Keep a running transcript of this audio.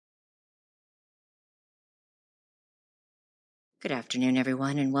Good afternoon,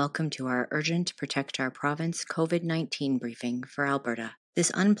 everyone, and welcome to our Urgent Protect Our Province COVID-19 briefing for Alberta.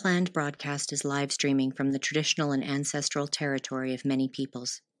 This unplanned broadcast is live streaming from the traditional and ancestral territory of many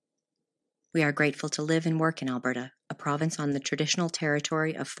peoples. We are grateful to live and work in Alberta, a province on the traditional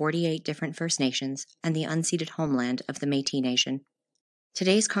territory of 48 different First Nations and the unceded homeland of the Métis Nation.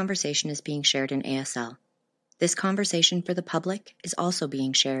 Today's conversation is being shared in ASL. This conversation for the public is also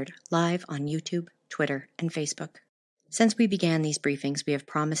being shared live on YouTube, Twitter, and Facebook. Since we began these briefings, we have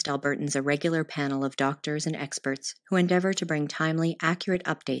promised Albertans a regular panel of doctors and experts who endeavour to bring timely, accurate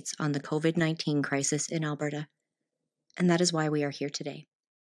updates on the COVID-19 crisis in Alberta. And that is why we are here today.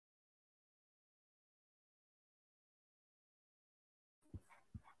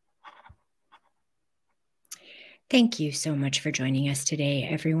 Thank you so much for joining us today,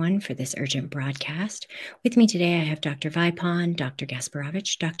 everyone, for this urgent broadcast. With me today, I have Dr. Vipon, Dr.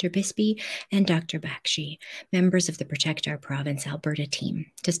 Gasparovich, Dr. Bisbee, and Dr. Bakshi, members of the Protect Our Province Alberta team.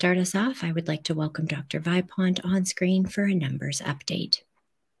 To start us off, I would like to welcome Dr. Vipon on screen for a numbers update.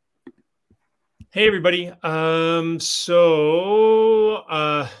 Hey, everybody.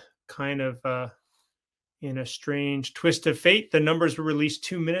 In a strange twist of fate, the numbers were released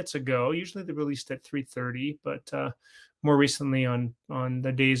 2 minutes ago. Usually they're released at 3:30, but more recently on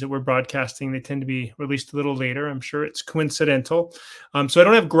the days that we're broadcasting, they tend to be released a little later. I'm sure it's coincidental. So I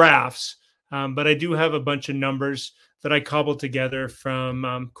don't have graphs, but I do have a bunch of numbers that I cobbled together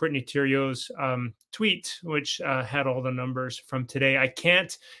from Courtney Theriault's tweet, which had all the numbers from today. I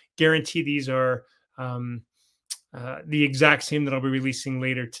can't guarantee these are the exact same that I'll be releasing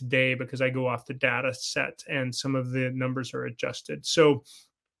later today because I go off the data set and some of the numbers are adjusted. So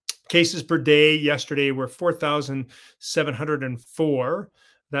cases per day yesterday were 4,704.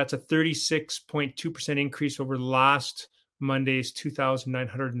 That's a 36.2% increase over last Monday's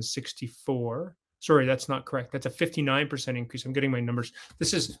 2,964. Sorry, that's not correct. That's a 59% increase. I'm getting my numbers.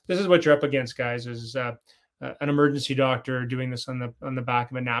 This is what you're up against, guys, is an emergency doctor doing this on the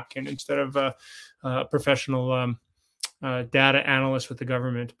back of a napkin instead of a professional data analyst with the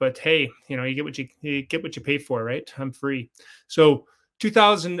government. But hey, you get what you pay for, right? I'm free. So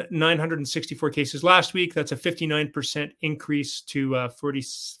 2,964 cases last week. That's a 59% increase to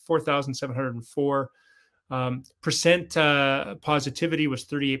 44,704. Percent positivity was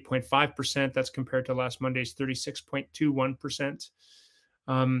 38.5%. That's compared to last Monday's 36.21%.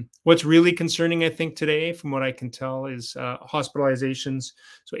 What's really concerning, I think, today, from what I can tell, is hospitalizations.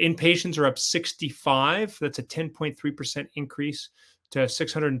 So inpatients are up 65. That's a 10.3% increase to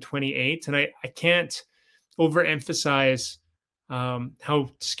 628. And I can't overemphasize how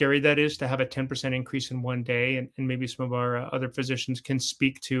scary that is to have a 10% increase in one day. And maybe some of our other physicians can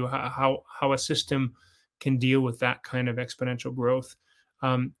speak to how a system can deal with that kind of exponential growth.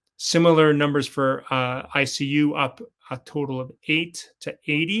 Similar numbers for ICU, up a total of 8 to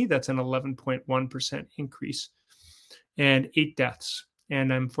 80. That's an 11.1% increase, and 8 deaths.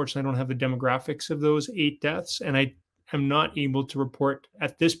 And unfortunately, I don't have the demographics of those 8 deaths, and I am not able to report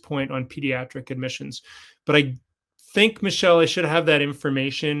at this point on pediatric admissions. But I think, Michelle, I should have that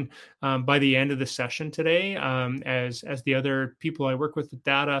information by the end of the session today, as the other people I work with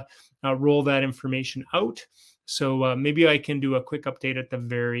data roll that information out. So maybe I can do a quick update at the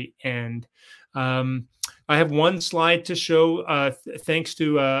very end. I have one slide to show, thanks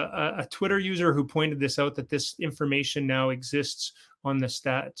to a Twitter user who pointed this out, that this information now exists on the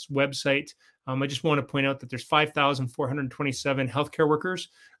stats website. I just want to point out that there's 5,427 healthcare workers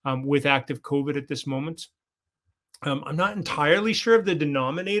with active COVID at this moment. I'm not entirely sure of the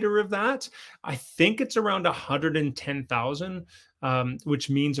denominator of that. I think it's around 110,000, which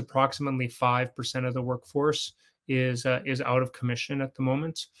means approximately 5% of the workforce is out of commission at the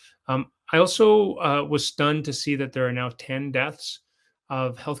moment. I also was stunned to see that there are now 10 deaths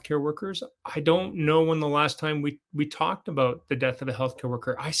of healthcare workers. I don't know when the last time we talked about the death of a healthcare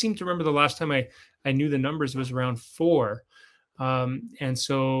worker. I seem to remember the last time I knew the numbers was around 4. And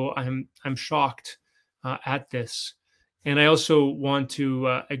so I'm shocked at this. And I also want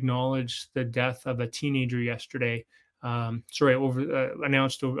to acknowledge the death of a teenager yesterday.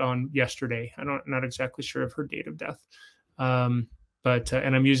 Announced on yesterday. I'm not exactly sure of her date of death. But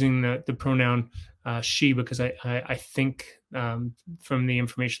I'm using the pronoun she because I think from the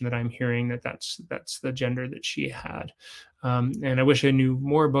information that I'm hearing that's the gender that she had. And I wish I knew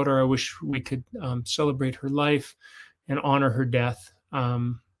more about her. I wish we could celebrate her life and honor her death.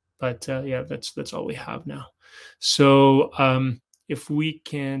 But that's all we have now. So if we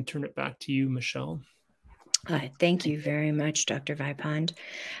can turn it back to you, Michelle. Thank you very much, Dr. Vipond.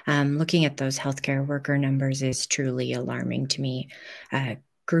 Looking at those healthcare worker numbers is truly alarming to me.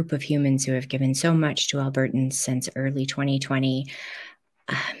 group of humans who have given so much to Albertans since early 2020.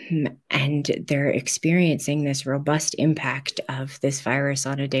 And they're experiencing this robust impact of this virus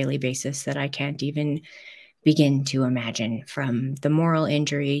on a daily basis that I can't even begin to imagine. From the moral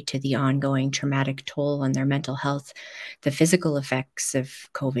injury to the ongoing traumatic toll on their mental health, the physical effects of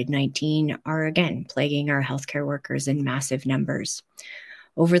COVID-19 are again plaguing our healthcare workers in massive numbers.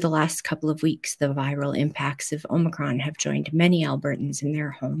 Over the last couple of weeks, the viral impacts of Omicron have joined many Albertans in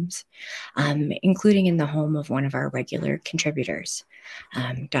their homes, including in the home of one of our regular contributors,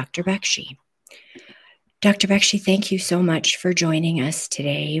 Dr. Bakshi. Dr. Bakshi, thank you so much for joining us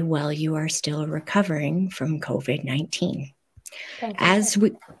today while you are still recovering from COVID-19. Thank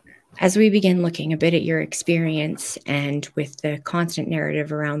you. As we begin looking a bit at your experience and with the constant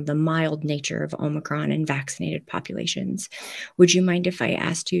narrative around the mild nature of Omicron in vaccinated populations, would you mind if I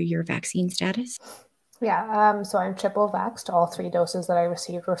asked you your vaccine status? Yeah, so I'm triple vaxxed. All 3 doses that I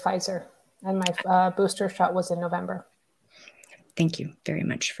received were Pfizer, and my booster shot was in November. Thank you very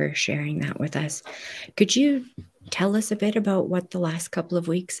much for sharing that with us. Could you tell us a bit about what the last couple of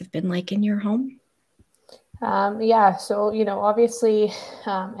weeks have been like in your home? Yeah, so, obviously,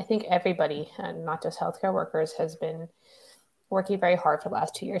 I think everybody, and not just healthcare workers, has been working very hard for the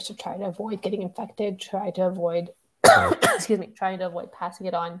last 2 years to try to avoid getting infected, trying to avoid passing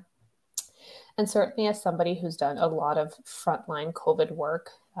it on. And certainly as somebody who's done a lot of frontline COVID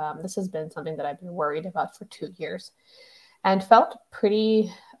work, this has been something that I've been worried about for 2 years and felt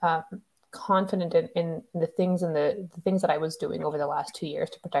pretty confident in the things that I was doing over the last 2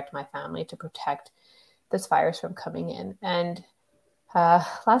 years to protect my family, to protect this virus from coming in. And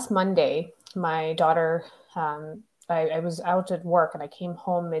last Monday, my daughter, I was out at work and I came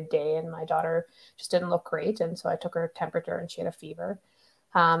home midday and my daughter just didn't look great. And so I took her temperature and she had a fever.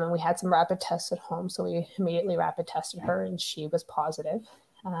 And we had some rapid tests at home. So we immediately rapid tested her and she was positive.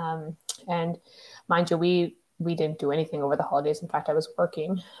 And mind you, we didn't do anything over the holidays. In fact, I was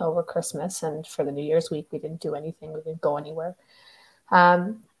working over Christmas, and for the New Year's week, we didn't do anything. We didn't go anywhere.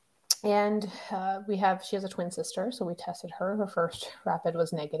 And she has a twin sister. So we tested her. Her first rapid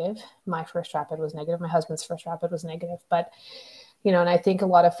was negative. My first rapid was negative. My husband's first rapid was negative. But, and I think a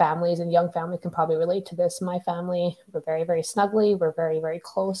lot of families and young families can probably relate to this. My family, we're very, very snuggly. We're very, very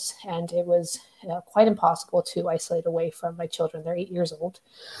close. And it was quite impossible to isolate away from my children. They're 8 years old.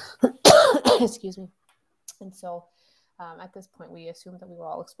 Excuse me. And so at this point, we assumed that we were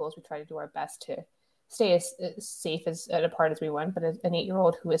all exposed. We tried to do our best to stay as safe and apart as we went, but an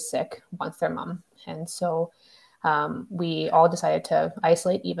 8-year-old who is sick wants their mom. And so we all decided to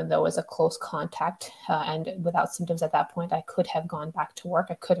isolate, even though it was a close contact and without symptoms at that point. I could have gone back to work.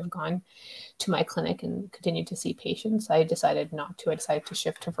 I could have gone to my clinic and continued to see patients. I decided not to. I decided to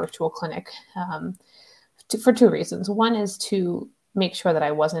shift to virtual clinic for 2 reasons. One is to make sure that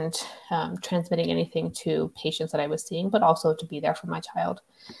I wasn't transmitting anything to patients that I was seeing, but also to be there for my child.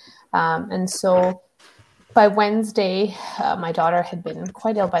 And so by Wednesday, my daughter had been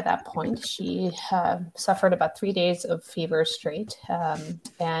quite ill by that point. She suffered about 3 days of fever straight,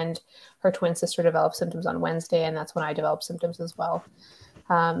 and her twin sister developed symptoms on Wednesday, and that's when I developed symptoms as well.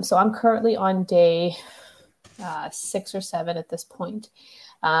 So I'm currently on day 6 or 7 at this point.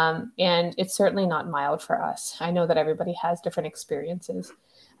 And it's certainly not mild for us. I know that everybody has different experiences,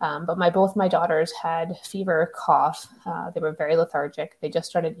 but both my daughters had fever, cough. They were very lethargic. They just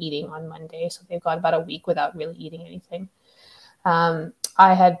started eating on Monday, so they've got about a week without really eating anything. I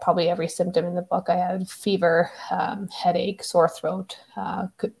had probably every symptom in the book. I had fever, headache, sore throat,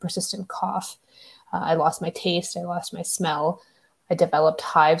 persistent cough. I lost my taste. I lost my smell. I developed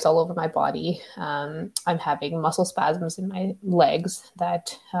hives all over my body. I'm having muscle spasms in my legs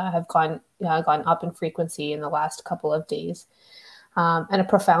that have gone up in frequency in the last couple of days, and a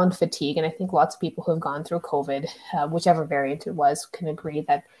profound fatigue. And I think lots of people who have gone through COVID, whichever variant it was, can agree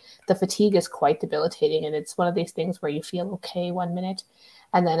that the fatigue is quite debilitating. And it's one of these things where you feel okay 1 minute,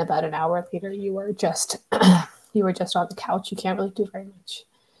 and then about an hour later, you were just on the couch. You can't really do very much.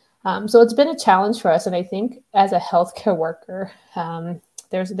 So it's been a challenge for us. And I think as a healthcare worker,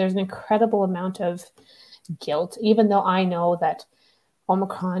 there's an incredible amount of guilt, even though I know that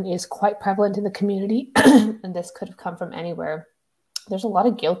Omicron is quite prevalent in the community and this could have come from anywhere. There's a lot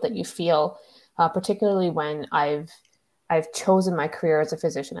of guilt that you feel, particularly when I've chosen my career as a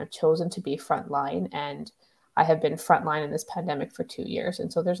physician. I've chosen to be frontline, and I have been frontline in this pandemic for 2 years.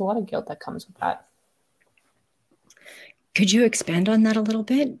 And so there's a lot of guilt that comes with that. Could you expand on that a little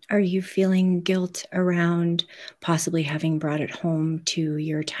bit? Are you feeling guilt around possibly having brought it home to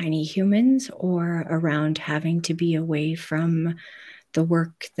your tiny humans, or around having to be away from the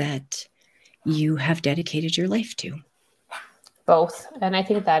work that you have dedicated your life to? Both. And I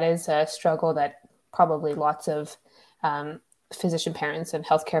think that is a struggle that probably lots of physician parents and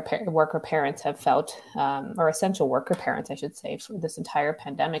healthcare worker parents have felt, or essential worker parents, I should say, for this entire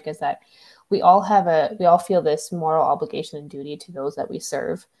pandemic, is that we all feel this moral obligation and duty to those that we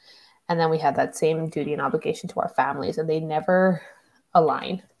serve. And then we have that same duty and obligation to our families, and they never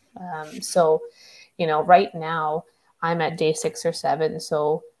align. So, right now I'm at day 6 or 7.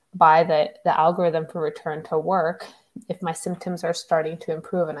 So by the algorithm for return to work, if my symptoms are starting to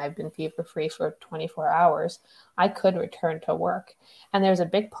improve and I've been fever free for 24 hours, I could return to work. And there's a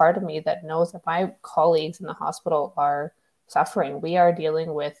big part of me that knows that my colleagues in the hospital are suffering. We are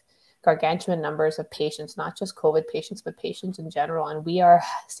dealing with gargantuan numbers of patients, not just COVID patients, but patients in general. And we are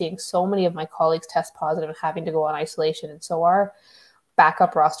seeing so many of my colleagues test positive and having to go on isolation. And so our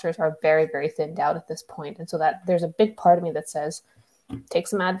backup rosters are very, very thinned out at this point. And so that there's a big part of me that says, take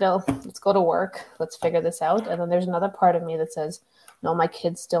some Advil, let's go to work, let's figure this out. And then there's another part of me that says, no, my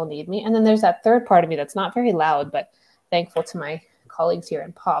kids still need me. And then there's that third part of me that's not very loud, but thankful to my colleagues here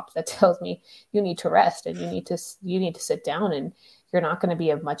in POP that tells me you need to rest and you need to sit down, and you're not going to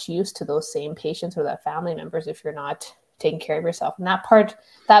be of much use to those same patients or that family members if you're not taking care of yourself. And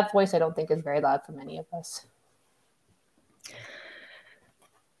that voice I don't think is very loud for many of us.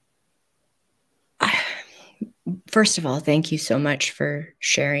 First of all, thank you so much for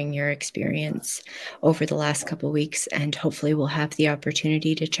sharing your experience over the last couple of weeks, and hopefully we'll have the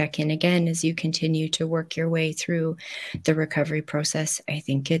opportunity to check in again as you continue to work your way through the recovery process. I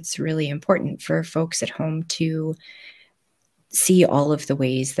think it's really important for folks at home to see all of the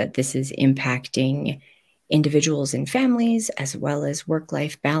ways that this is impacting individuals and families, as well as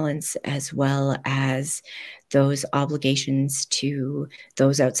work-life balance, as well as those obligations to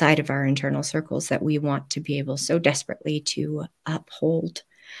those outside of our internal circles that we want to be able so desperately to uphold.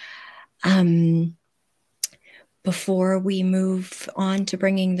 Before we move on to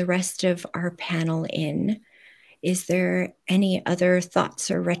bringing the rest of our panel in, is there any other thoughts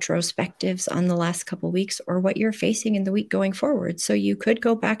or retrospectives on the last couple of weeks, or what you're facing in the week going forward? So you could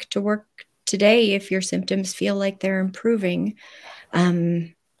go back to work today if your symptoms feel like they're improving.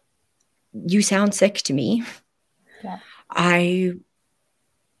 You sound sick to me. Yeah. I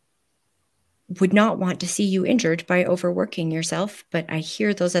would not want to see you injured by overworking yourself, but I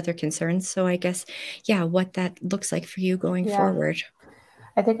hear those other concerns. So I guess, what that looks like for you going forward.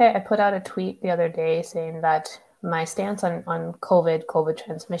 I think I put out a tweet the other day saying that my stance on COVID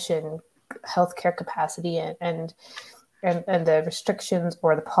transmission, healthcare capacity, and the restrictions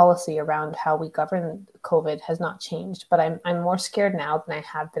or the policy around how we govern COVID has not changed. But I'm more scared now than I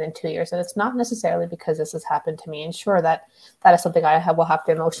have been in 2 years. And it's not necessarily because this has happened to me. And sure, that is something will have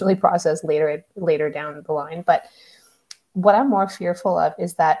to emotionally process later down the line. But what I'm more fearful of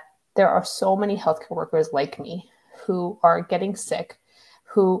is that there are so many healthcare workers like me who are getting sick,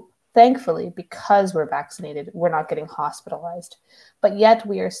 who thankfully, because we're vaccinated, we're not getting hospitalized. But yet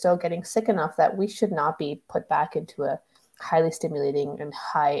we are still getting sick enough that we should not be put back into a highly stimulating and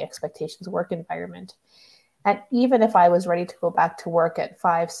high expectations work environment. And even if I was ready to go back to work at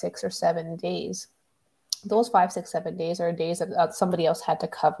 5, 6, or 7 days, those 5, 6, 7 days are days that somebody else had to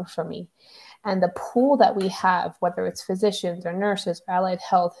cover for me. And the pool that we have, whether it's physicians or nurses or allied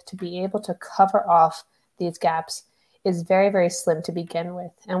health, to be able to cover off these gaps is very, very slim to begin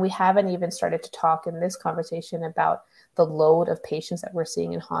with. And we haven't even started to talk in this conversation about the load of patients that we're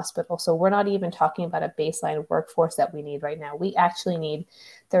seeing in hospital. So we're not even talking about a baseline workforce that we need right now. We actually need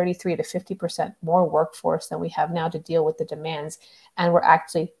 33 to 50% more workforce than we have now to deal with the demands. And we're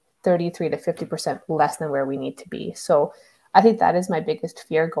actually 33 to 50% less than where we need to be. So I think that is my biggest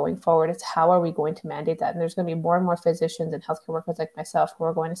fear going forward. It's how are we going to mandate that? And there's going to be more and more physicians and healthcare workers like myself who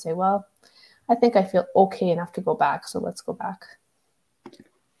are going to say, well, I think I feel okay enough to go back, so let's go back.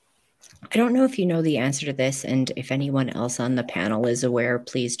 I don't know if you know the answer to this, and if anyone else on the panel is aware,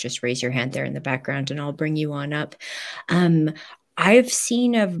 please just raise your hand there in the background and I'll bring you on up. I've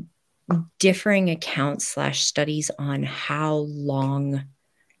seen of differing accounts / studies on how long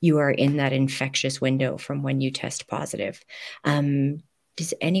you are in that infectious window from when you test positive.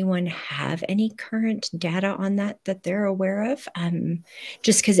 Does anyone have any current data on that they're aware of?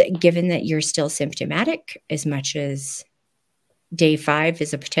 Just because given that you're still symptomatic, as much as day 5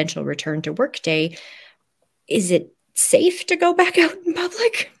 is a potential return to work day, is it safe to go back out in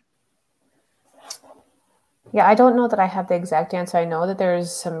public? Yeah, I don't know that I have the exact answer. I know that there's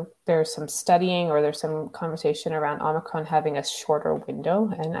some studying or there's some conversation around Omicron having a shorter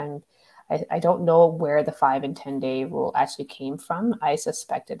window, and I don't know where the 5 and 10 day rule actually came from. I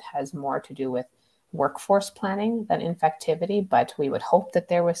suspect it has more to do with workforce planning than infectivity, but we would hope that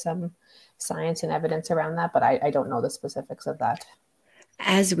there was some science and evidence around that, but I don't know the specifics of that.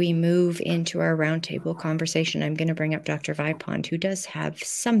 As we move into our roundtable conversation, I'm going to bring up Dr. Vipond, who does have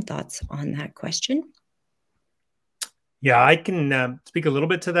some thoughts on that question. Yeah, I can speak a little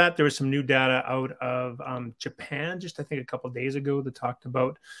bit to that. There was some new data out of Japan, just I think a couple of days ago, that talked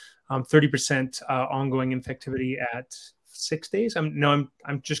about 30% ongoing infectivity at 6 days. I'm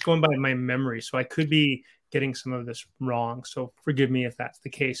just going by my memory, so I could be getting some of this wrong. So forgive me if that's the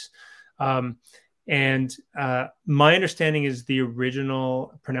case. And my understanding is the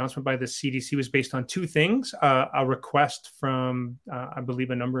original pronouncement by the CDC was based on two things: a request from, I believe,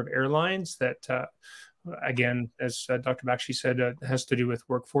 a number of airlines that. Again, as Dr. Bakshi said, has to do with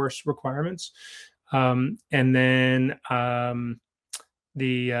workforce requirements. And then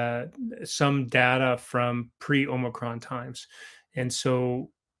some data from pre-Omicron times. And so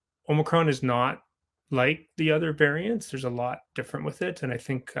Omicron is not like the other variants. There's a lot different with it. And I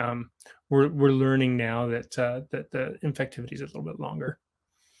think we're learning now that the infectivity is a little bit longer.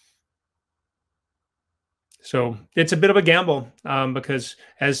 So it's a bit of a gamble because,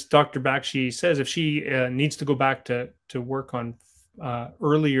 as Dr. Bakshi says, if she needs to go back to work on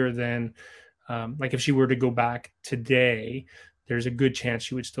earlier than, like if she were to go back today, there's a good chance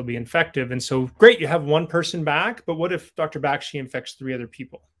she would still be infective. And so, great, you have one person back, but what if Dr. Bakshi infects 3 other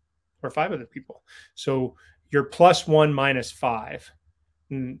people or 5 other people? So you're +1 minus 5.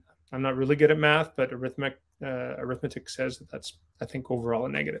 And I'm not really good at math, but arithmetic says that that's, I think, overall a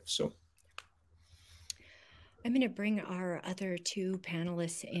negative. So. I'm going to bring our other 2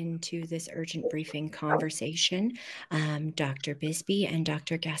 panelists into this urgent briefing conversation, Dr. Bisbee and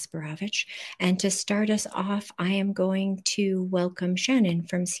Dr. Gasparovich. And to start us off, I am going to welcome Shannon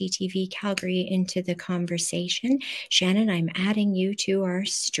from CTV Calgary into the conversation. Shannon, I'm adding you to our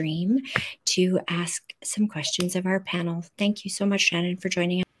stream to ask some questions of our panel. Thank you so much, Shannon, for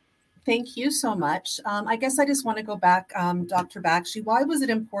joining us. Thank you so much. I guess I just want to go back, Dr. Bakshi. Why was it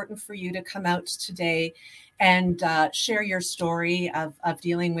important for you to come out today and share your story of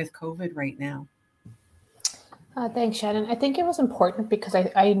dealing with COVID right now? Thanks, Shannon. I think it was important because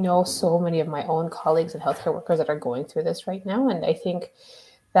I know so many of my own colleagues and healthcare workers that are going through this right now. And I think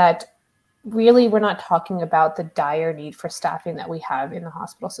that really we're not talking about the dire need for staffing that we have in the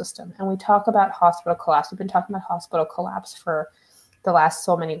hospital system. And we talk about hospital collapse. We've been talking about hospital collapse for the last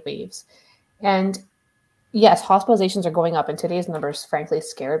so many waves. And yes, hospitalizations are going up, and today's numbers frankly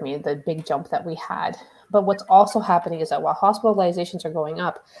scared me, the big jump that we had. But what's also happening is that while hospitalizations are going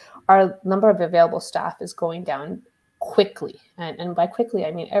up, our number of available staff is going down quickly. And by quickly,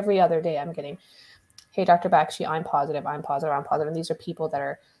 I mean every other day I'm getting, hey, Dr. Bakshi, I'm positive. And these are people that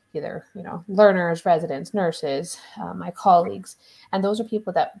are either, learners, residents, nurses, my colleagues. And those are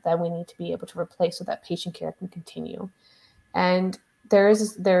people that we need to be able to replace so that patient care can continue. And there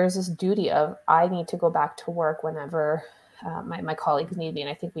is this duty of I need to go back to work whenever my colleagues need me. And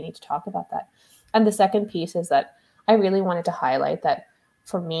I think we need to talk about that. And the second piece is that I really wanted to highlight that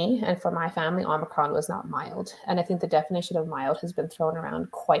for me and for my family, Omicron was not mild. And I think the definition of mild has been thrown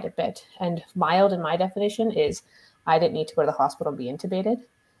around quite a bit. And mild in my definition is I didn't need to go to the hospital and be intubated,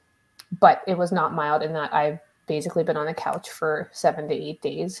 but it was not mild in that I've basically been on the couch for 7 to 8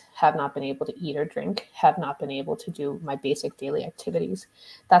 days, have not been able to eat or drink, have not been able to do my basic daily activities.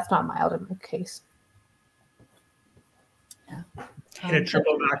 That's not mild in my case. Yeah. And a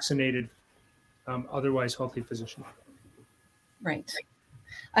triple vaccinated, otherwise healthy physician. Right.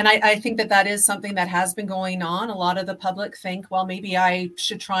 And I think that is something that has been going on. A lot of the public think, well, maybe I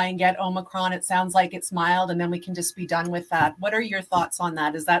should try and get Omicron. It sounds like it's mild, and then we can just be done with that. What are your thoughts on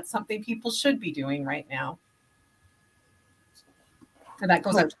that? Is that something people should be doing right now? And that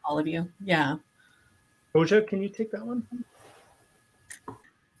goes out to all of you. Yeah. Oja, can you take that one?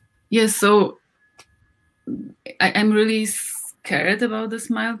 Yes. So I'm really scared about this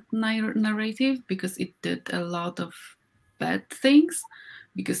mild narrative because it did a lot of bad things,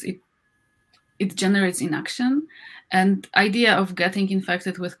 because it generates inaction, and idea of getting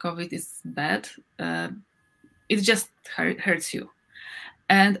infected with COVID is bad. It just hurts you.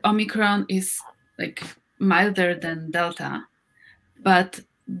 And Omicron is like milder than Delta, but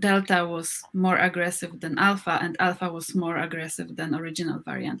Delta was more aggressive than Alpha, and Alpha was more aggressive than original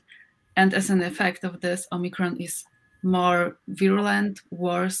variant. And as an effect of this, Omicron is more virulent,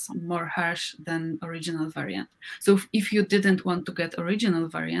 worse, more harsh than original variant. So if you didn't want to get original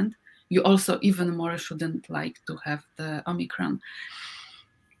variant, you also even more shouldn't like to have the Omicron.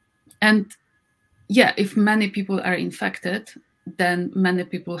 And yeah, if many people are infected, then many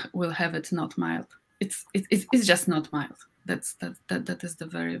people will have it not mild. It's just not mild. That is the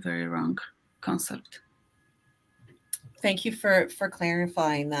very, very wrong concept. Thank you for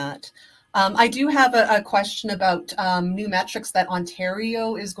clarifying that. I do have a question about new metrics that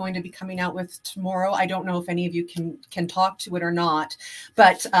Ontario is going to be coming out with tomorrow. I don't know if any of you can talk to it or not,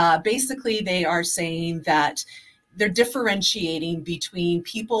 but basically they are saying that they're differentiating between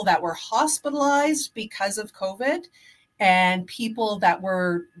people that were hospitalized because of COVID and people that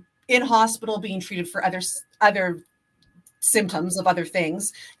were in hospital being treated for other symptoms of other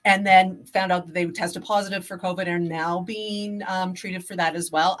things, and then found out that they tested positive for COVID and are now being treated for that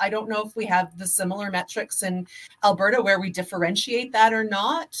as well. I don't know if we have the similar metrics in Alberta where we differentiate that or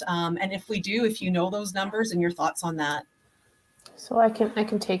not. And if we do, if you know those numbers and your thoughts on that. So I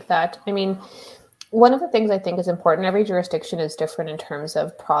can take that. I mean, one of the things I think is important, every jurisdiction is different in terms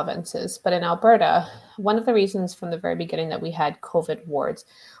of provinces, but in Alberta, one of the reasons from the very beginning that we had COVID wards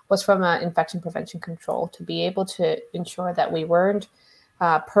was from an infection prevention control, to be able to ensure that we weren't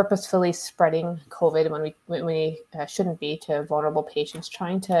purposefully spreading COVID when we shouldn't be to vulnerable patients,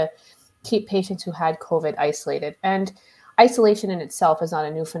 trying to keep patients who had COVID isolated. And isolation in itself is not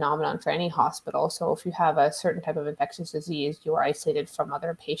a new phenomenon for any hospital. So if you have a certain type of infectious disease, you are isolated from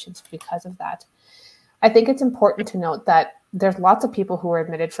other patients because of that. I think it's important to note that there's lots of people who are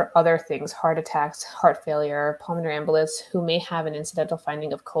admitted for other things, heart attacks, heart failure, pulmonary embolus, who may have an incidental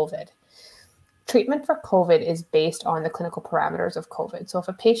finding of COVID. Treatment for COVID is based on the clinical parameters of COVID. So if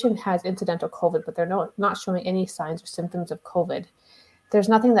a patient has incidental COVID, but they're not showing any signs or symptoms of COVID, there's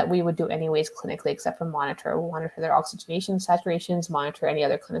nothing that we would do anyways clinically except for monitor. We'll monitor their oxygenation saturations, monitor any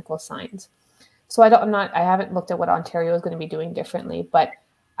other clinical signs. So I haven't looked at what Ontario is going to be doing differently, but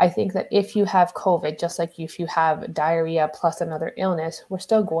I think that if you have COVID, just like if you have diarrhea plus another illness, we're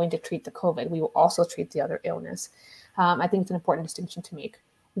still going to treat the COVID. We will also treat the other illness. I think it's an important distinction to make.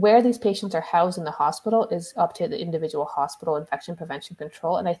 Where these patients are housed in the hospital is up to the individual hospital infection prevention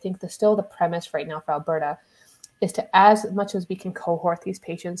control. And I think the premise right now for Alberta is to, as much as we can cohort these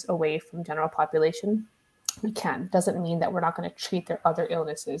patients away from general population, we can. Doesn't mean that we're not going to treat their other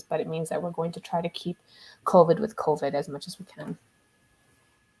illnesses, but it means that we're going to try to keep COVID with COVID as much as we can.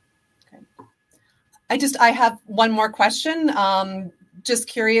 I have one more question. Just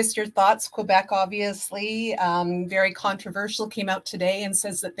curious your thoughts. Quebec, obviously, very controversial, came out today and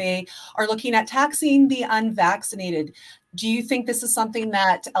says that they are looking at taxing the unvaccinated. Do you think this is something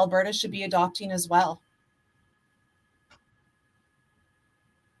that Alberta should be adopting as well?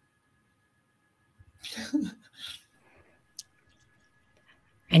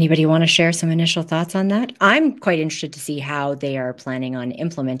 Anybody want to share some initial thoughts on that? I'm quite interested to see how they are planning on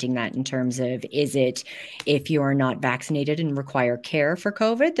implementing that in terms of, is it if you are not vaccinated and require care for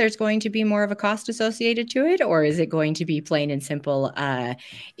COVID, there's going to be more of a cost associated to it? Or is it going to be plain and simple,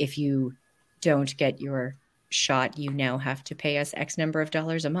 if you don't get your shot, you now have to pay us X number of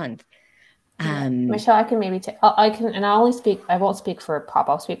dollars a month? Michelle, I can maybe I won't speak for POP,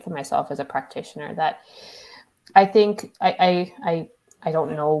 I'll speak for myself as a practitioner, that I think I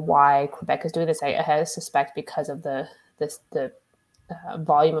don't know why Quebec is doing this. I suspect because of the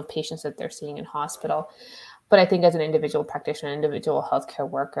volume of patients that they're seeing in hospital. But I think as an individual practitioner, individual healthcare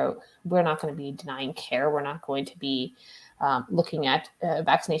worker, we're not going to be denying care. We're not going to be looking at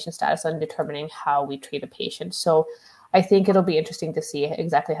vaccination status and determining how we treat a patient. So I think it'll be interesting to see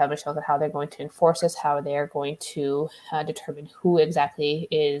exactly how they're going to enforce this, how they're going to determine who exactly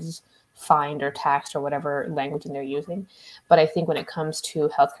is fined or taxed or whatever languaging they're using. But I think when it comes to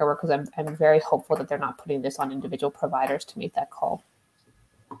healthcare workers, I'm very hopeful that they're not putting this on individual providers to make that call.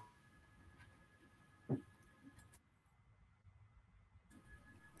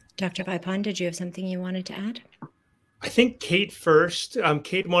 Dr. Vipon, did you have something you wanted to add? I think Kate first.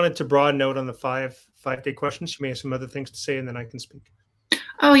 Kate wanted to broaden out on the five-day questions. She may have some other things to say, and then I can speak.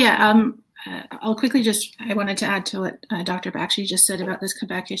 Oh, yeah. I'll quickly I wanted to add to what Dr. Bakshi just said about this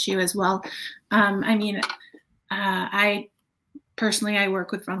Quebec issue as well. I personally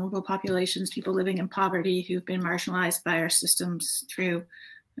work with vulnerable populations, people living in poverty who've been marginalized by our systems through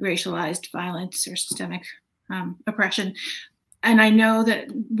racialized violence or systemic oppression. And I know that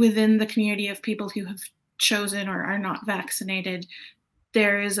within the community of people who have chosen or are not vaccinated,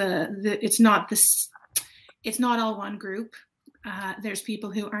 there is it's not all one group. There's people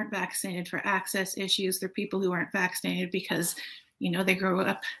who aren't vaccinated for access issues. There are people who aren't vaccinated because, they grow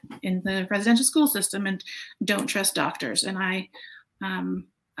up in the residential school system and don't trust doctors. And I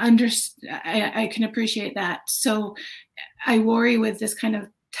can appreciate that. So I worry with this kind of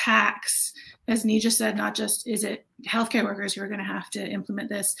tax, as Nija said, not just is it healthcare workers who are going to have to implement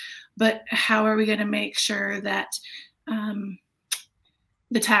this, but how are we going to make sure that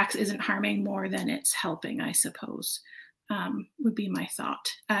the tax isn't harming more than it's helping, I suppose. Would be my thought.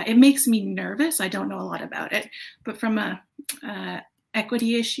 It makes me nervous. I don't know a lot about it, but from a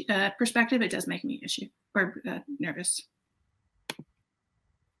equity issue perspective, it does make me nervous.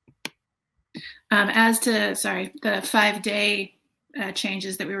 As to the 5-day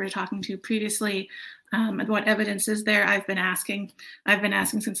changes that we were talking to previously, and what evidence is there? I've been asking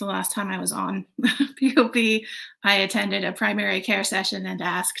since the last time I was on POP. I attended a primary care session and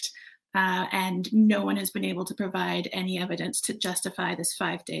asked, and no one has been able to provide any evidence to justify this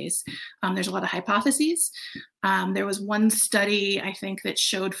 5 days. There's a lot of hypotheses. There was one study, I think, that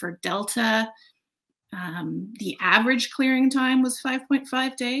showed for Delta, the average clearing time was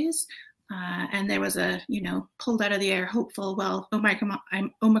 5.5 days. And there was a, pulled out of the air, hopeful, well,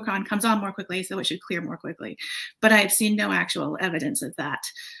 Omicron comes on more quickly, so it should clear more quickly. But I've seen no actual evidence of that.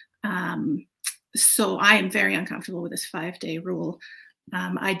 So I am very uncomfortable with this 5-day rule.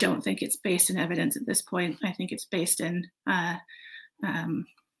 I don't think it's based in evidence at this point. I think it's based in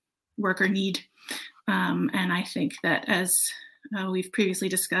worker need. And I think that, as we've previously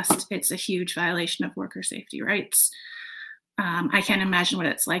discussed, it's a huge violation of worker safety rights. I can't imagine what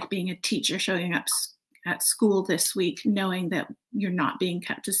it's like being a teacher showing up at school this week, knowing that you're not being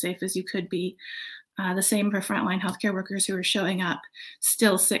kept as safe as you could be. The same for frontline healthcare workers who are showing up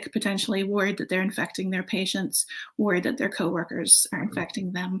still sick, potentially worried that they're infecting their patients, worried that their coworkers are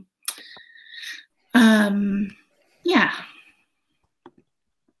infecting them. Yeah.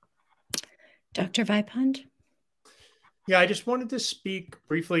 Dr. Vipond? Yeah, I just wanted to speak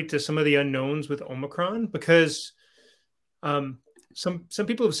briefly to some of the unknowns with Omicron, because some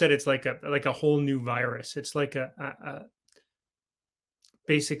people have said it's like a whole new virus. It's like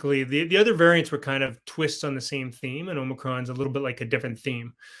basically the other variants were kind of twists on the same theme, and Omicron's a little bit like a different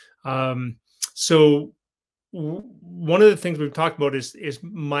theme. So one of the things we've talked about is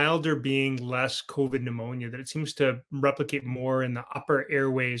milder being less COVID pneumonia, that it seems to replicate more in the upper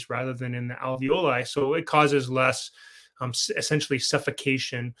airways rather than in the alveoli. So it causes less essentially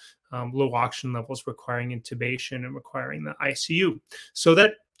suffocation, low oxygen levels requiring intubation and requiring the ICU. So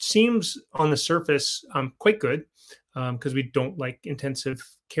that seems on the surface quite good, because we don't like intensive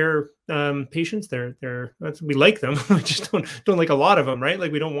care patients. We like them. We just don't like a lot of them, right?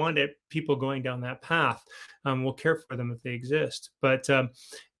 Like, we don't want people going down that path. We'll care for them if they exist. But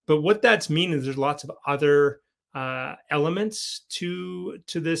what that's mean is there's lots of other elements to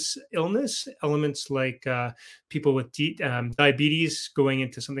this illness, elements like people with diabetes going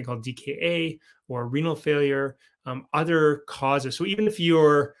into something called DKA or renal failure, other causes. So even if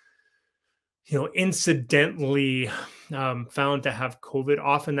you're incidentally found to have COVID,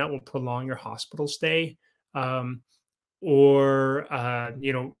 often that will prolong your hospital stay. Or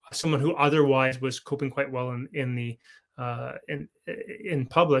someone who otherwise was coping quite well in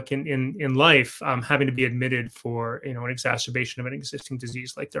public, in life, having to be admitted for an exacerbation of an existing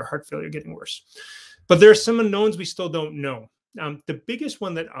disease, like their heart failure getting worse. But there are some unknowns we still don't know. The biggest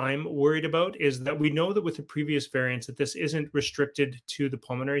one that I'm worried about is that we know that with the previous variants that this isn't restricted to the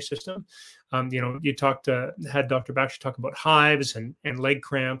pulmonary system. You had Dr. Bakshi talk about hives and leg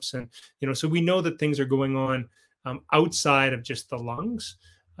cramps, and so we know that things are going on outside of just the lungs.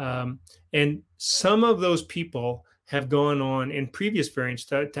 And some of those people have gone on in previous variants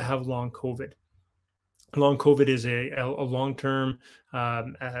to have long COVID. Long COVID is a long-term,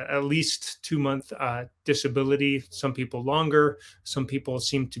 at least 2-month disability. Some people longer. Some people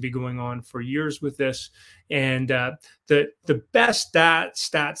seem to be going on for years with this. And the best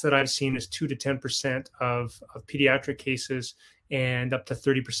stats that I've seen is 2 to 10% of pediatric cases, and up to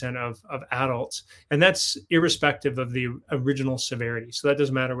 30% of adults. And that's irrespective of the original severity. So that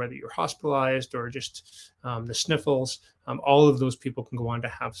doesn't matter whether you're hospitalized or just the sniffles. All of those people can go on to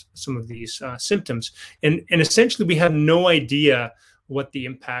have some of these symptoms. And essentially, we have no idea what the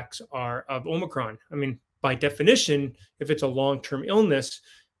impacts are of Omicron. I mean, by definition, if it's a long-term illness,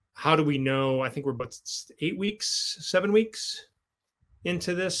 how do we know? I think we're about 7 weeks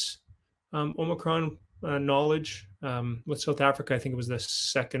into this Omicron knowledge. With South Africa, I think it was the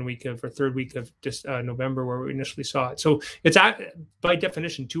third week of November where we initially saw it. So it's by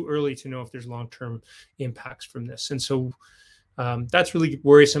definition too early to know if there's long-term impacts from this. And so that's really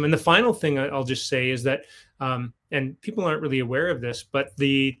worrisome. And the final thing I'll just say is that, and people aren't really aware of this, but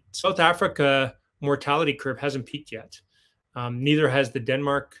the South Africa mortality curve hasn't peaked yet. Neither has the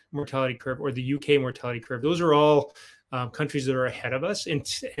Denmark mortality curve or the UK mortality curve. Those are all countries that are ahead of us.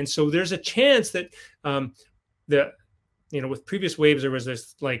 And so there's a chance that with previous waves, there was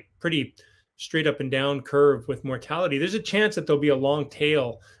this like pretty straight up and down curve with mortality. There's a chance that there'll be a long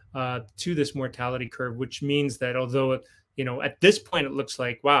tail to this mortality curve, which means that although, at this point, it looks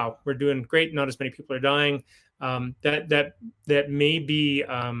like, wow, we're doing great. Not as many people are dying. That may be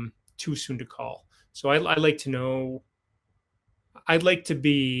too soon to call. So I like to know I'd like to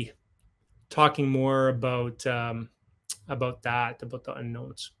be talking more about that, about the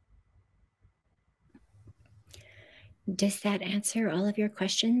unknowns. Does that answer all of your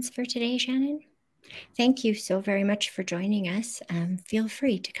questions for today, Shannon? Thank you so very much for joining us. Feel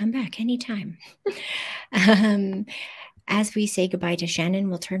free to come back anytime. As we say goodbye to Shannon,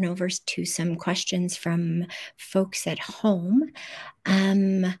 we'll turn over to some questions from folks at home.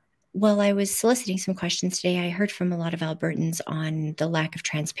 While I was soliciting some questions today, I heard from a lot of Albertans on the lack of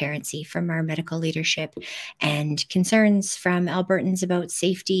transparency from our medical leadership and concerns from Albertans about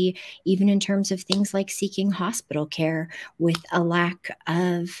safety, even in terms of things like seeking hospital care, with a lack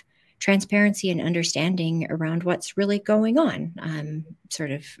of transparency and understanding around what's really going on.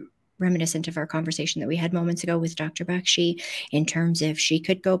 Sort of reminiscent of our conversation that we had moments ago with Dr. Bakshi, in terms of she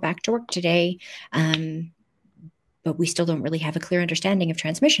could go back to work today, but we still don't really have a clear understanding of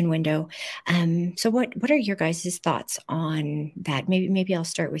transmission window. So what are your guys' thoughts on that? Maybe I'll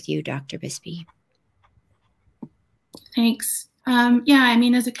start with you, Dr. Bisbee. Thanks. Yeah, I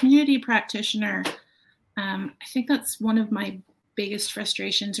mean, as a community practitioner, I think that's one of my biggest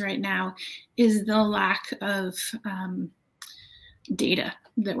frustrations right now is the lack of data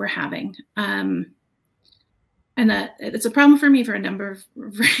that we're having. And that it's a problem for me for a number of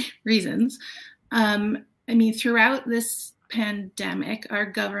reasons. I mean, throughout this pandemic, our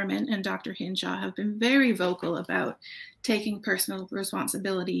government and Dr. Hinshaw have been very vocal about taking personal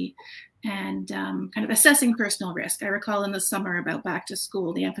responsibility and kind of assessing personal risk. I recall in the summer about back to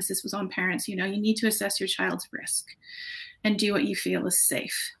school, the emphasis was on parents. You need to assess your child's risk and do what you feel is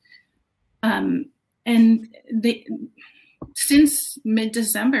safe. And since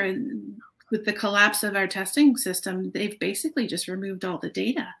mid-December, with the collapse of our testing system, they've basically just removed all the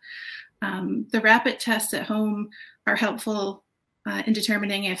data. The rapid tests at home are helpful in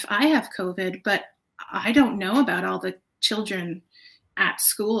determining if I have COVID, but I don't know about all the children at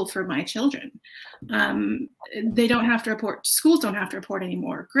school for my children. They don't have to report, schools don't have to report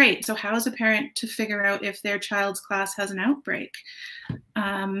anymore. Great. So how is a parent to figure out if their child's class has an outbreak?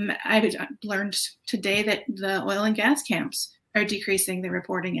 I learned today that the oil and gas camps are decreasing the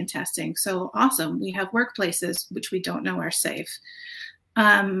reporting and testing. So awesome. We have workplaces which we don't know are safe.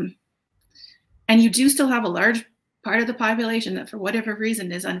 And you do still have a large part of the population that for whatever reason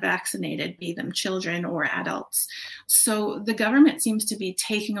is unvaccinated, be them children or adults. So the government seems to be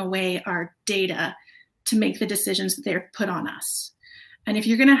taking away our data to make the decisions that they're put on us. And if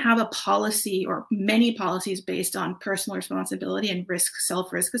you're going to have a policy or many policies based on personal responsibility and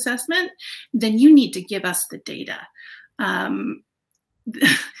self-risk assessment, then you need to give us the data. The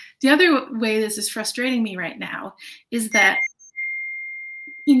other way this is frustrating me right now is that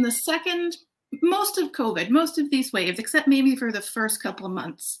in the most of COVID, most of these waves, except maybe for the first couple of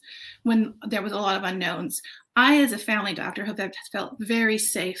months when there was a lot of unknowns, I, as a family doctor, have felt very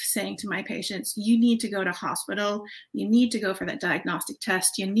safe saying to my patients, you need to go to hospital, you need to go for that diagnostic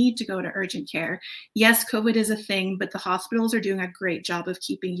test, you need to go to urgent care. Yes, COVID is a thing, but the hospitals are doing a great job of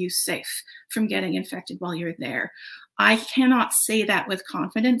keeping you safe from getting infected while you're there. I cannot say that with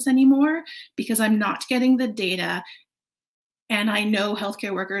confidence anymore because I'm not getting the data. And I know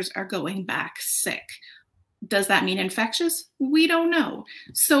healthcare workers are going back sick. Does that mean infectious? We don't know.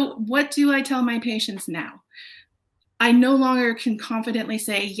 So what do I tell my patients now? I no longer can confidently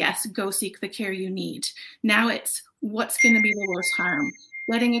say, yes, go seek the care you need. Now it's what's going to be the worst harm,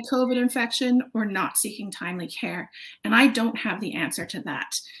 getting a COVID infection or not seeking timely care. And I don't have the answer to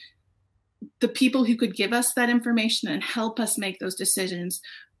that. The people who could give us that information and help us make those decisions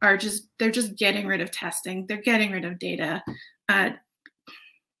they're just getting rid of testing. They're getting rid of data. By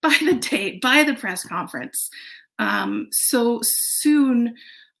the press conference. So soon,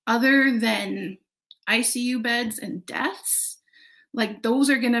 other than ICU beds and deaths, like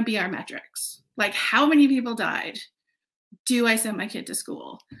those are going to be our metrics. Like how many people died? Do I send my kid to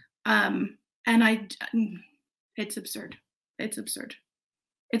school? And it's absurd. It's absurd.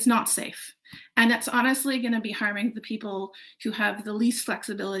 It's not safe. And that's honestly going to be harming the people who have the least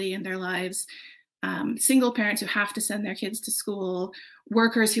flexibility in their lives. Single parents who have to send their kids to school,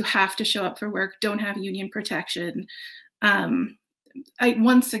 workers who have to show up for work, don't have union protection.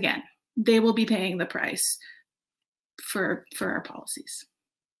 Once again, they will be paying the price for our policies.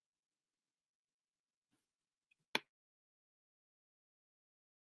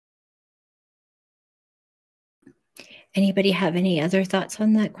 Anybody have any other thoughts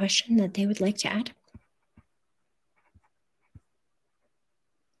on that question that they would like to add?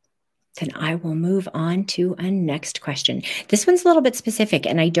 Then I will move on to a next question. This one's a little bit specific,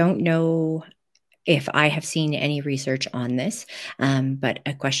 and I don't know if I have seen any research on this, but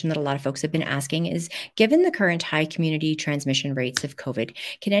a question that a lot of folks have been asking is, given the current high community transmission rates of COVID,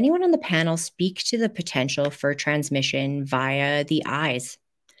 can anyone on the panel speak to the potential for transmission via the eyes?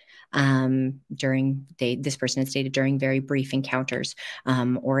 This person had stated during very brief encounters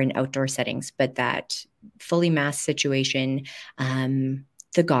or in outdoor settings, but that fully masked situation,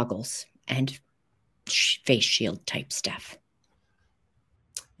 the goggles and face shield type stuff.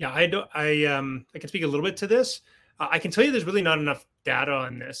 Yeah, I can speak a little bit to this. I can tell you there's really not enough data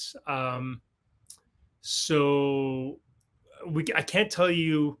on this. So I can't tell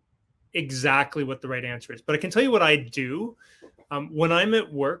you exactly what the right answer is, but I can tell you what I do. When I'm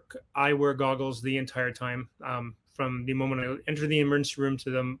at work, I wear goggles the entire time, from the moment I enter the emergency room to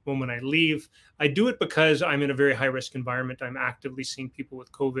the moment I leave. I do it because I'm in a very high-risk environment. I'm actively seeing people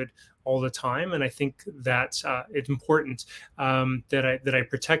with COVID all the time, and I think that it's important that I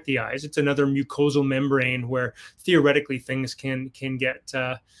protect the eyes. It's another mucosal membrane where theoretically things can get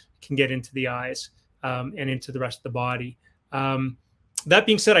into the eyes and into the rest of the body. That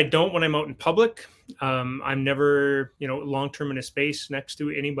being said, I don't when I'm out in public. I'm never, long-term in a space next to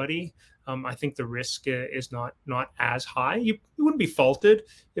anybody. I think the risk is not as high. You wouldn't be faulted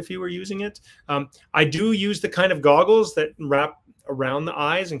if you were using it. I do use the kind of goggles that wrap around the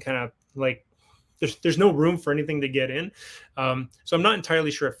eyes and kind of like there's no room for anything to get in. So I'm not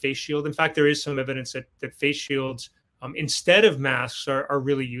entirely sure of face shield. In fact, there is some evidence that face shields instead of masks are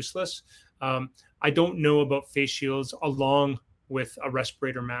really useless. I don't know about face shields along with a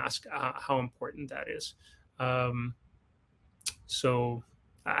respirator mask, how important that is. So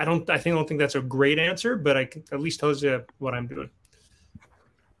I don't think that's a great answer, but I can at least tell you what I'm doing.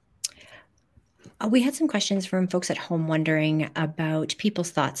 We had some questions from folks at home wondering about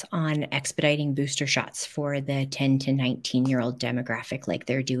people's thoughts on expediting booster shots for the 10 to 19-year-old demographic like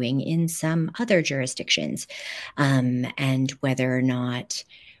they're doing in some other jurisdictions, and whether or not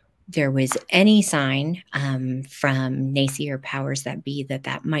there was any sign from NACI or powers that be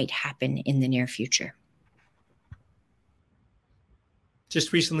that might happen in the near future.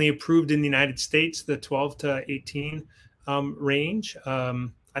 Just recently approved in the United States, the 12 to 18 range.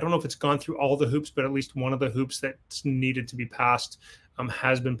 I don't know if it's gone through all the hoops, but at least one of the hoops that's needed to be passed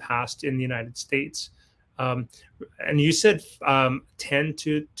has been passed in the United States. And you said 10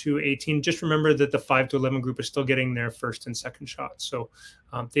 to 18. Just remember that the 5 to 11 group is still getting their first and second shots. So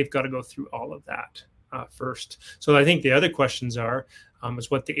they've got to go through all of that first. So I think the other questions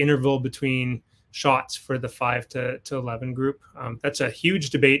is what the interval between shots for the 5 to 11 group. That's a huge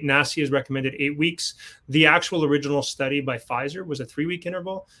debate. NACI has recommended 8 weeks. The actual original study by Pfizer was a 3-week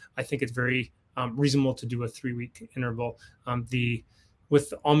interval. I think it's very reasonable to do a 3-week interval.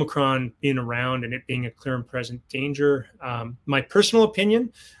 With Omicron being around and it being a clear and present danger, my personal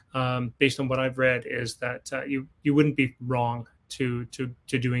opinion, based on what I've read, is that you wouldn't be wrong to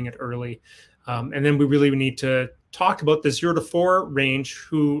doing it early. And then we really need to talk about the 0 to 4 range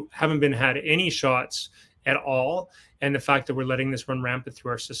who haven't had any shots at all, and the fact that we're letting this run rampant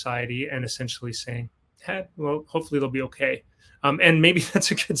through our society and essentially saying, hey, well, hopefully they'll be okay. And maybe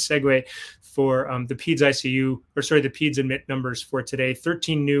that's a good segue for the PEDS admit numbers for today.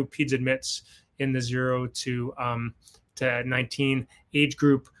 13 new PEDS admits in the 0 to 19 age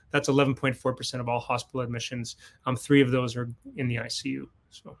group. That's 11.4% of all hospital admissions. 3 of those are in the ICU.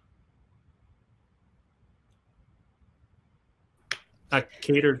 So,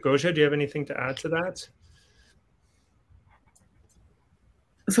 Kate or Gosia, do you have anything to add to that?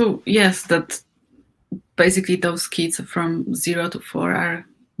 So yes, that basically those kids from 0 to 4 are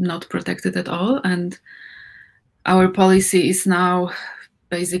not protected at all, and our policy is now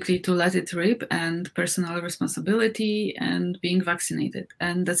basically to let it rip and personal responsibility and being vaccinated,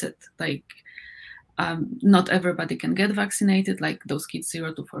 and that's it. Like not everybody can get vaccinated. Like those kids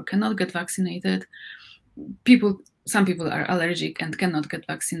 0 to 4 cannot get vaccinated. Some people are allergic and cannot get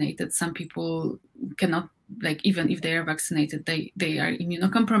vaccinated. Some people cannot, like even if they are vaccinated, they are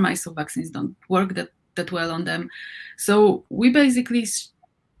immunocompromised, so vaccines don't work that well on them. So we basically,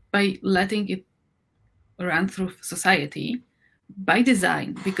 by letting it run through society by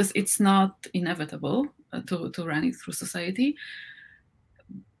design, because it's not inevitable to run it through society,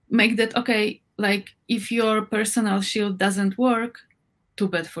 make that okay. Like if your personal shield doesn't work, too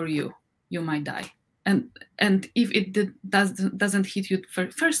bad for you. You might die. And if it doesn't hit you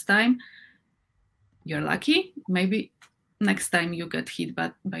first time, you're lucky. Maybe next time you get hit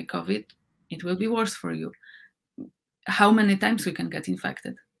by COVID, it will be worse for you. How many times we can get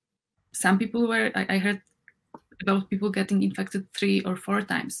infected? Some people I heard about people getting infected 3 or 4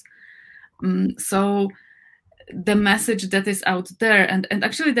 times. So the message that is out there, and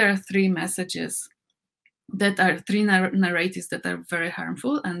actually there are three messages that are three narratives that are very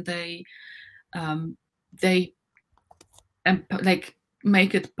harmful, and they like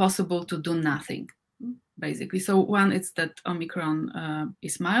make it possible to do nothing, basically. So one is that Omicron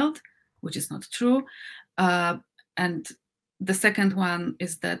is mild, which is not true, and the second one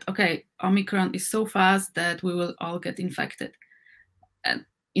is that, okay, Omicron is so fast that we will all get infected, and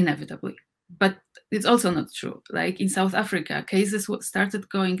inevitably. But it's also not true. Like in South Africa, cases started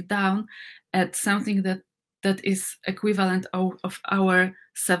going down at something that is equivalent of our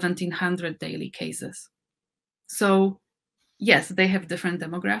 1,700 daily cases. So yes, they have different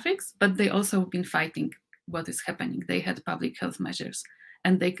demographics, but they also have been fighting what is happening. They had public health measures,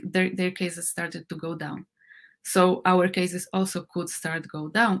 and their cases started to go down. So our cases also could start go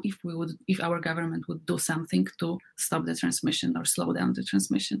down if our government would do something to stop the transmission or slow down the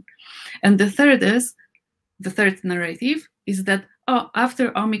transmission. And the third narrative is that,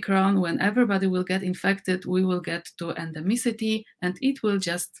 after Omicron, when everybody will get infected, we will get to endemicity, and it will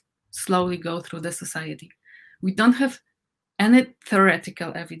just slowly go through the society. We don't have any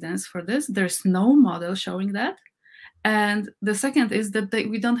theoretical evidence for this. There's no model showing that. And the second is that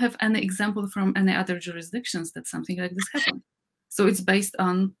we don't have any example from any other jurisdictions that something like this happened. So it's based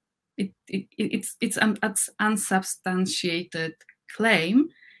on it's an unsubstantiated claim,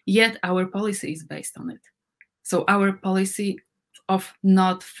 yet our policy is based on it. So our policy of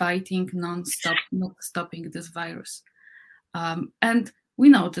not fighting non-stop, not stopping this virus. And we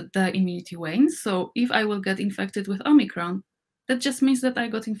know that the immunity wanes. So if I will get infected with Omicron, that just means that I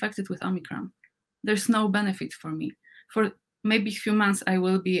got infected with Omicron. There's no benefit for me. For maybe a few months, I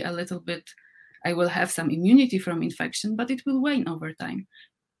will have some immunity from infection, but it will wane over time.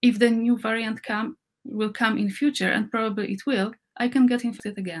 If the new variant will come in future, and probably it will, I can get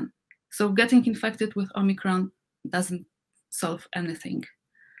infected again. So getting infected with Omicron doesn't solve anything.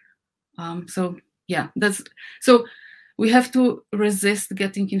 So we have to resist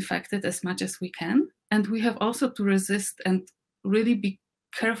getting infected as much as we can. And we have also to resist and really be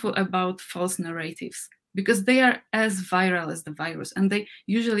careful about false narratives, because they are as viral as the virus, and they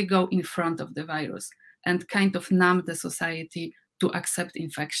usually go in front of the virus and kind of numb the society to accept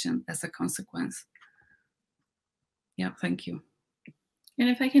infection as a consequence. Yeah, thank you. And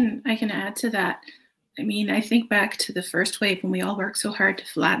if I can add to that, I mean, I think back to the first wave when we all worked so hard to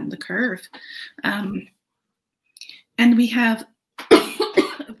flatten the curve. And we have,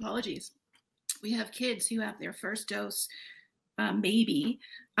 apologies, we have kids who have their first dose maybe.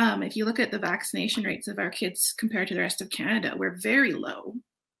 If you look at the vaccination rates of our kids compared to the rest of Canada, we're very low.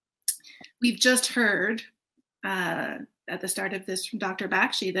 We've just heard at the start of this from Dr.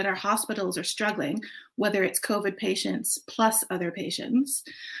 Bakshi that our hospitals are struggling, whether it's COVID patients plus other patients.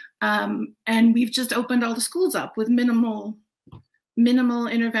 And we've just opened all the schools up with minimal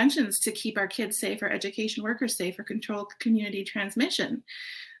interventions to keep our kids safe, our education workers safe, or control community transmission.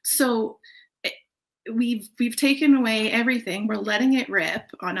 So we've taken away everything. We're letting it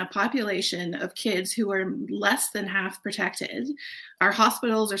rip on a population of kids who are less than half protected. Our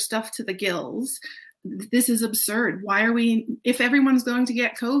hospitals are stuffed to the gills. This is absurd. Why are we, if everyone's going to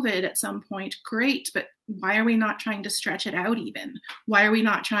get COVID at some point, great, but why are we not trying to stretch it out even? Why are we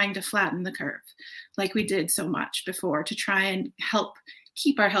not trying to flatten the curve like we did so much before to try and help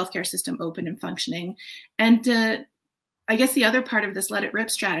keep our healthcare system open and functioning? And I guess the other part of this let it rip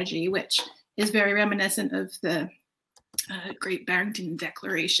strategy, which is very reminiscent of the Great Barrington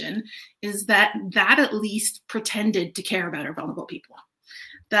Declaration, is that at least pretended to care about our vulnerable people.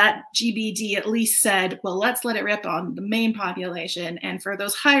 That GBD at least said, well, let's let it rip on the main population, and for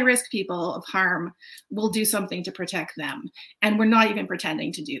those high-risk people of harm, we'll do something to protect them. And we're not even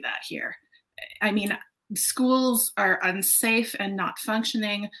pretending to do that here. I mean, schools are unsafe and not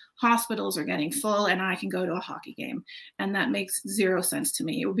functioning. Hospitals are getting full, and I can go to a hockey game. And that makes zero sense to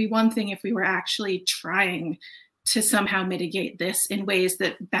me. It would be one thing if we were actually trying to somehow mitigate this in ways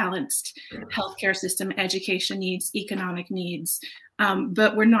that balanced healthcare system, education needs, economic needs.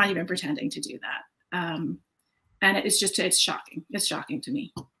 But we're not even pretending to do that. And it's shocking. It's shocking to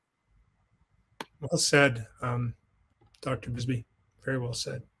me. Well said, Dr. Bisbee. Very well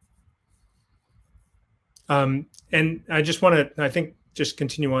said. And I just want to, I think, just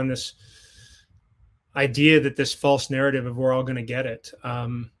continue on this idea that this false narrative of we're all going to get it.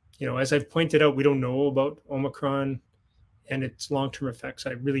 As I've pointed out, we don't know about Omicron and its long-term effects.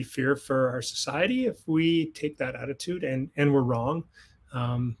 I really fear for our society if we take that attitude, and we're wrong,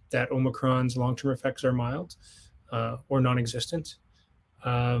 that Omicron's long-term effects are mild or non-existent.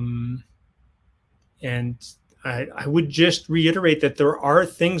 And I would just reiterate that there are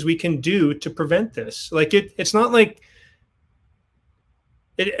things we can do to prevent this. Like it's not like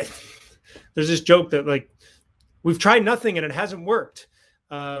it. There's this joke that like we've tried nothing and it hasn't worked.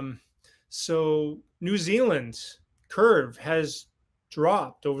 So New Zealand's curve has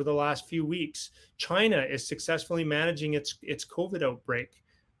dropped over the last few weeks. China is successfully managing its COVID outbreak.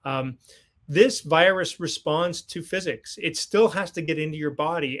 This virus responds to physics. It still has to get into your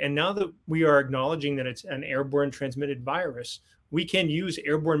body. And now that we are acknowledging that it's an airborne transmitted virus, we can use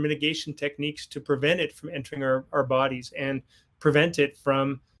airborne mitigation techniques to prevent it from entering our bodies and prevent it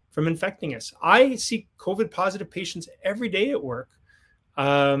from infecting us. I see COVID positive patients every day at work.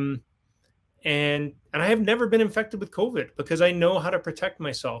 And I have never been infected with COVID because I know how to protect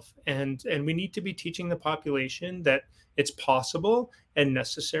myself. And we need to be teaching the population that it's possible and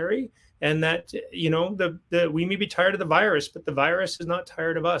necessary. And that, you know, we may be tired of the virus, but the virus is not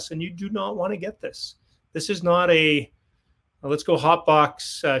tired of us. And you do not want to get this. This is not a let's go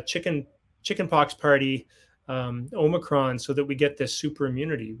hotbox chickenpox party, Omicron, so that we get this super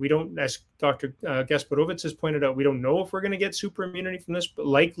immunity. We don't, as Dr. Gasparovitz has pointed out, we don't know if we're going to get super immunity from this, but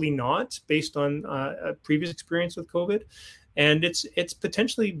likely not, based on a previous experience with COVID. And it's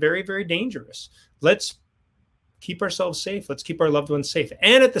potentially very, very dangerous. Let's keep ourselves safe. Let's keep our loved ones safe.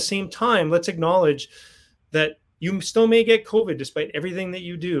 And at the same time, let's acknowledge that you still may get COVID despite everything that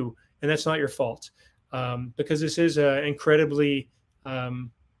you do. And that's not your fault, because this is an incredibly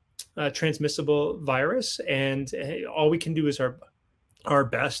transmissible virus. And all we can do is our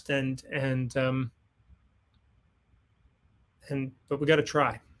best. But we got to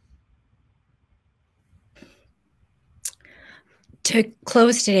try. To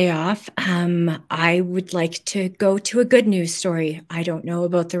close today off, I would like to go to a good news story. I don't know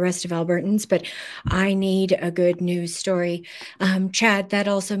about the rest of Albertans, but I need a good news story. Chad, that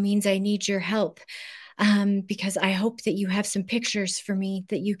also means I need your help, because I hope that you have some pictures for me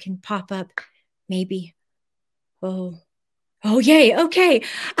that you can pop up, maybe. Oh, yay. Okay.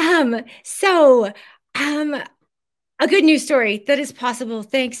 A good news story that is possible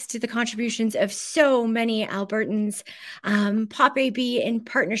thanks to the contributions of so many Albertans. Pop AB, in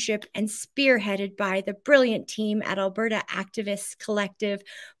partnership and spearheaded by the brilliant team at Alberta Activists Collective,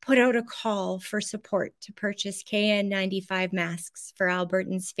 put out a call for support to purchase KN95 masks for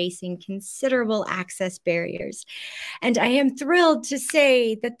Albertans facing considerable access barriers. And I am thrilled to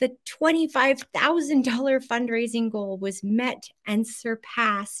say that the $25,000 fundraising goal was met and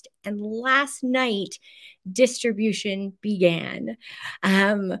surpassed. And last night, distribution began.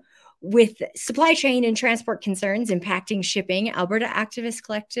 With supply chain and transport concerns impacting shipping, Alberta Activist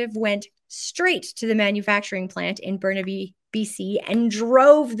Collective went straight to the manufacturing plant in Burnaby, BC, and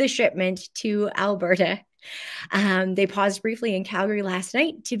drove the shipment to Alberta. They paused briefly in Calgary last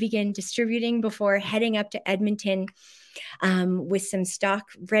night to begin distributing before heading up to Edmonton with some stock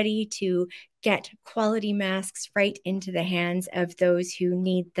ready to get quality masks right into the hands of those who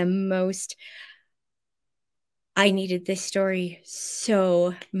need them most. I needed this story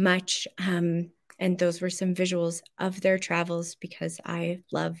so much. And those were some visuals of their travels because I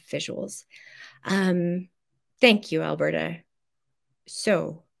love visuals. Thank you, Alberta,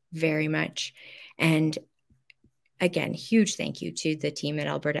 so very much. And again, huge thank you to the team at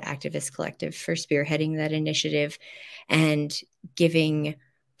Alberta Activist Collective for spearheading that initiative and giving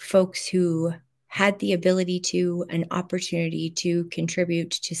folks who had the ability to an opportunity to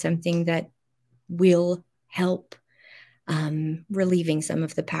contribute to something that will help relieving some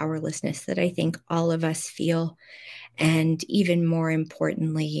of the powerlessness that I think all of us feel. And even more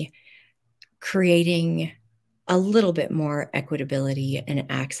importantly, creating a little bit more equitability and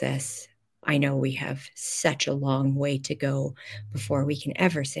access. I know we have such a long way to go before we can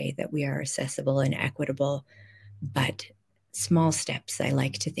ever say that we are accessible and equitable, but small steps, I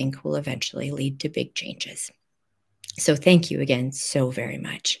like to think, will eventually lead to big changes. So thank you again so very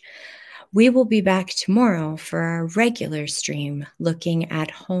much. We will be back tomorrow for our regular stream looking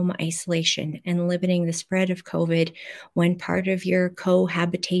at home isolation and limiting the spread of COVID when part of your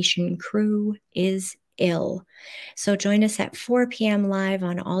cohabitation crew is ill. So join us at 4 p.m. live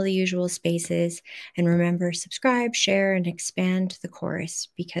on all the usual spaces. And remember, subscribe, share, and expand the chorus,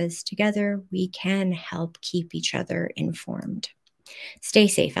 because together we can help keep each other informed. Stay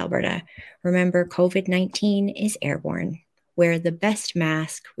safe, Alberta. Remember, COVID-19 is airborne. Wear the best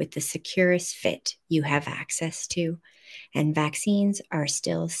mask with the securest fit you have access to. And vaccines are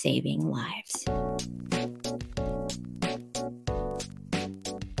still saving lives.